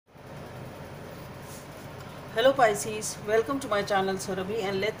Hello Pisces, welcome to my channel Surabhi,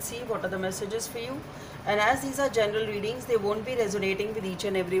 and let's see what are the messages for you. And as these are general readings, they won't be resonating with each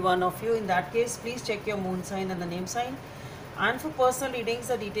and every one of you. In that case, please check your moon sign and the name sign. And for personal readings,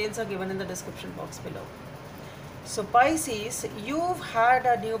 the details are given in the description box below. So Pisces, you've had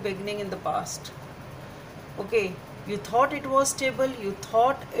a new beginning in the past. Okay, you thought it was stable, you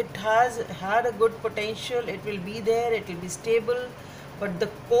thought it has had a good potential, it will be there, it will be stable, but the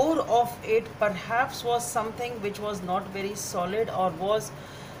core of it perhaps was something which was not very solid, or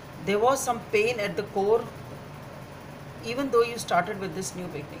there was some pain at the core, even though you started with this new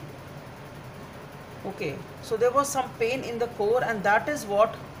beginning. Okay, so there was some pain in the core, and that is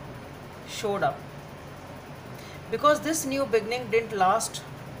what showed up, because this new beginning didn't last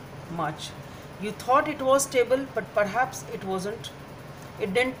much. You thought it was stable, but perhaps it wasn't.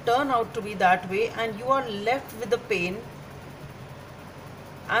 It didn't turn out to be that way, and you are left with the pain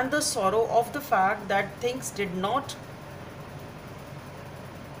and the sorrow of the fact that things were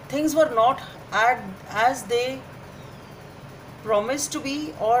not as they promised to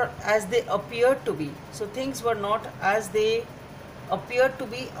be, or as they appeared to be. So things were not as they appeared to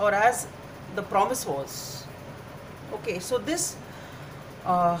be, or as the promise was. Okay, so this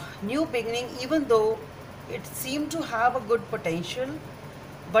new beginning, even though it seemed to have a good potential,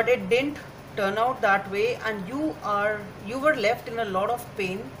 but it didn't turn out that way, and you were left in a lot of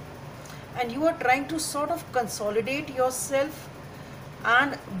pain, and you are trying to sort of consolidate yourself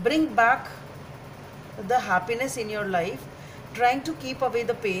and bring back the happiness in your life, trying to keep away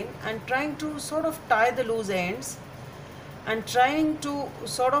the pain, and trying to sort of tie the loose ends, and trying to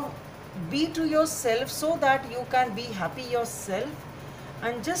sort of be to yourself so that you can be happy yourself,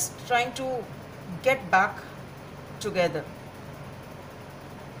 and just trying to get back together,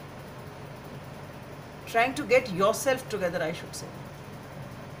 trying to get yourself together, I should say.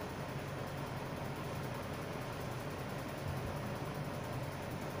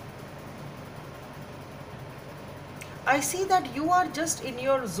 I see that you are just in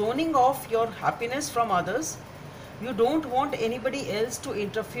your zoning off your happiness from others. You don't want anybody else to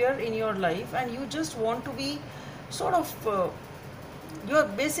interfere in your life, and you just want to be sort of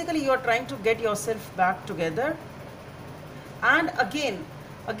you're trying to get yourself back together. And again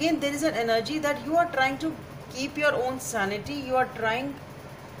there is an energy that you are trying to keep your own sanity. You are trying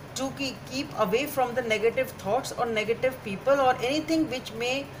to keep away from the negative thoughts or negative people, or anything which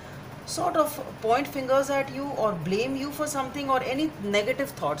may sort of point fingers at you or blame you for something, or any negative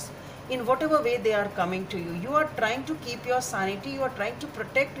thoughts in whatever way they are coming to you. You are trying to keep your sanity, you are trying to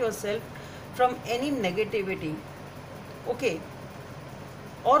protect yourself from any negativity, okay,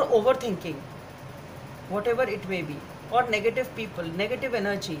 or overthinking, whatever it may be, or negative people, negative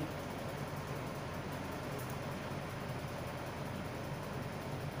energy.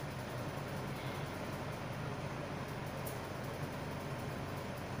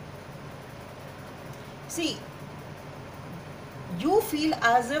 See, you feel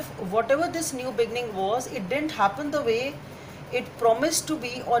as if whatever this new beginning was, it didn't happen the way it promised to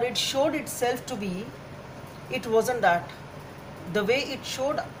be, or it showed itself to be. It wasn't that. The way it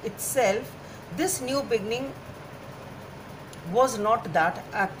showed itself, this new beginning was not that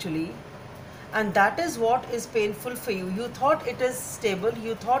actually. And that is what is painful for you. You thought it is stable,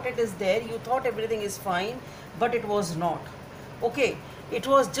 you thought it is there, you thought everything is fine, but it was not. Okay, it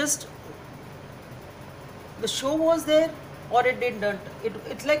was just the show was there, or it didn't.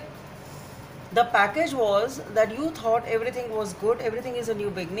 It's like the package was that you thought everything was good, everything is a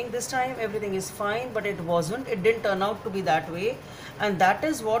new beginning, this time everything is fine, but it wasn't. It didn't turn out to be that way, and that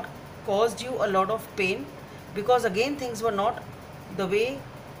is what caused you a lot of pain, because again things were not the way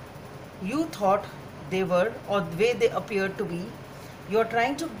you thought they were, or the way they appeared to be. You're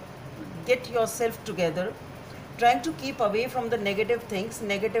trying to get yourself together, trying to keep away from the negative things,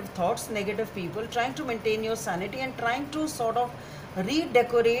 negative thoughts, negative people, trying to maintain your sanity, and trying to sort of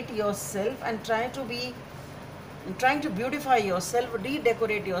redecorate yourself, and trying to beautify yourself,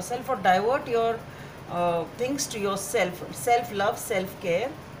 redecorate yourself, or divert your things to yourself, self-love, self-care.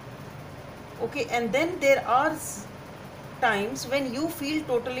 Okay, and then there are times when you feel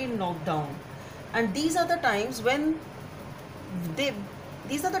totally knocked down, and these are the times when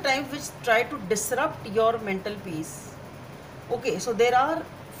these are the times which try to disrupt your mental peace. Okay, so there are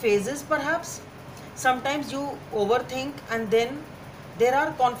phases, perhaps sometimes you overthink, and then there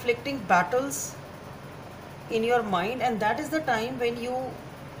are conflicting battles in your mind, and that is the time when you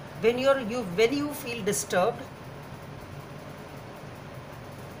feel disturbed,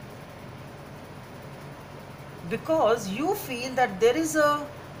 because you feel that there is a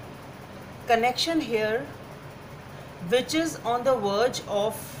connection here which is on the verge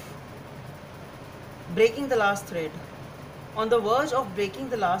of breaking the last thread, on the verge of breaking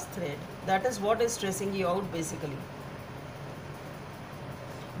the last thread. That is what is stressing you out basically.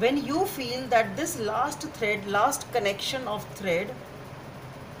 When you feel that this last thread, last connection of thread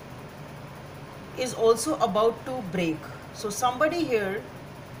is also about to break. So somebody here,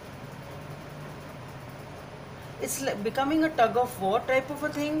 it's like becoming a tug of war type of a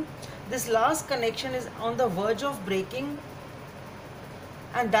thing. This last connection is on the verge of breaking,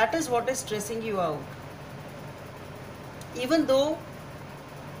 and that is what is stressing you out. Even though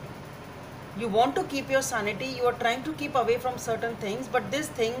you want to keep your sanity, you are trying to keep away from certain things, but this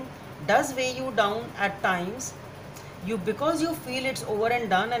thing does weigh you down at times. Because you feel it's over and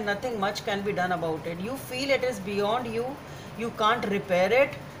done and nothing much can be done about it. You feel it is beyond you. You can't repair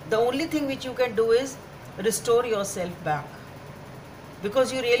it. The only thing which you can do is restore yourself back,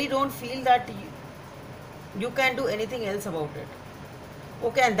 because you really don't feel that you can do anything else about it.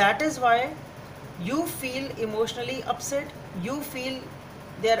 Okay, and that is why you feel emotionally upset. You feel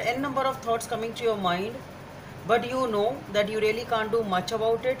there are n number of thoughts coming to your mind, but you know that you really can't do much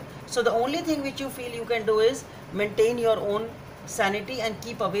about it. So the only thing which you feel you can do is maintain your own sanity and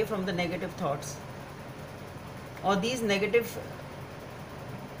keep away from the negative thoughts or these negative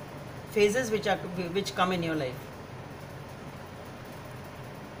phases which come in your life.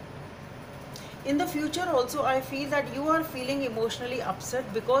 In the future also, I feel that you are feeling emotionally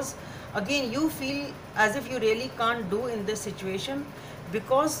upset, because again you feel as if you really can't do in this situation,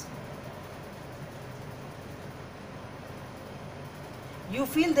 because you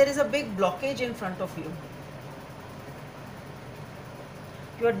feel there is a big blockage in front of you.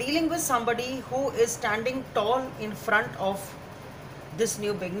 You are dealing with somebody who is standing tall in front of this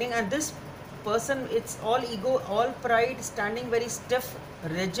new beginning, and this person, it's all ego, all pride, standing very stiff,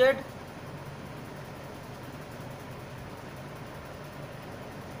 rigid.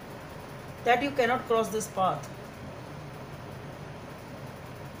 That you cannot cross this path.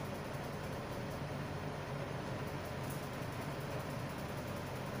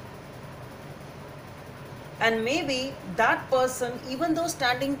 And maybe that person, even though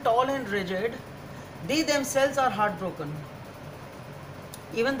standing tall and rigid, they themselves are heartbroken.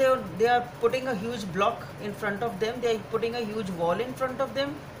 Even though they are putting a huge block in front of them, they are putting a huge wall in front of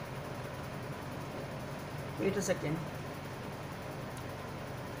them. Wait a second.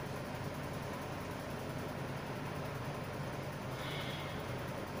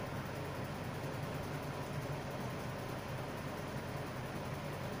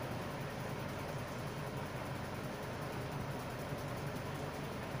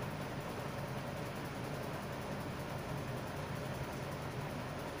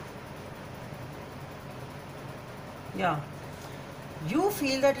 Yeah, you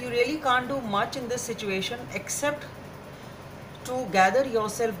feel that you really can't do much in this situation except to gather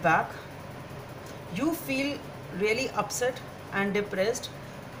yourself back. You feel really upset and depressed,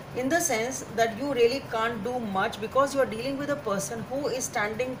 in the sense that you really can't do much because you are dealing with a person who is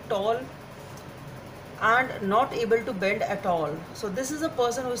standing tall and not able to bend at all. So this is a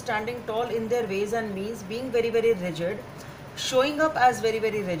person who is standing tall in their ways and means, being very, very rigid, showing up as very,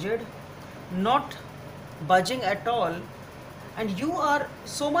 very rigid, not budging at all. And you are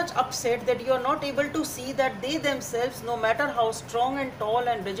so much upset that you are not able to see that they themselves, no matter how strong and tall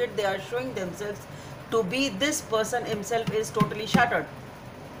and rigid they are showing themselves to be, this person himself is totally shattered.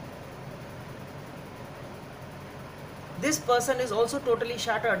 This person is also totally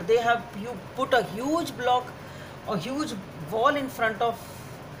shattered. They have, you put a huge block, a huge wall in front of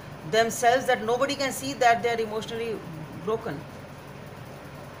themselves that nobody can see that they are emotionally broken.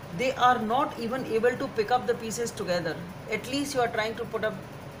 They are not even able to pick up the pieces together. At least you are trying to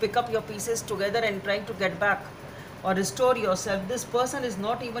pick up your pieces together and trying to get back or restore yourself. This person is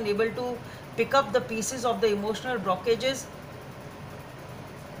not even able to pick up the pieces of the emotional blockages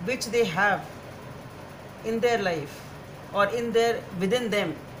which they have in their life or within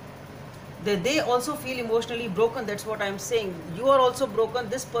them. They also feel emotionally broken. That's what I'm saying. You are also broken.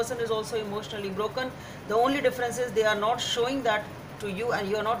 This person is also emotionally broken. The only difference is they are not showing that to you, and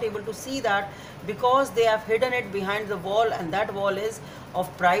you are not able to see that because they have hidden it behind the wall, and that wall is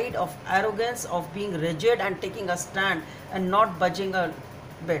of pride, of arrogance, of being rigid and taking a stand and not budging a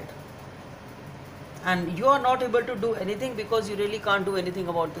bit. And you are not able to do anything because you really can't do anything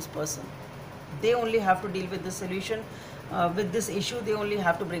about this person. They only have to deal with the solution, with this issue. They only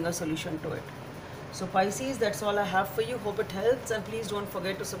have to bring a solution to it. So Pisces, that's all I have for you. Hope it helps, and please don't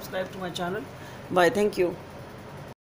forget to subscribe to my channel. Bye. Thank you.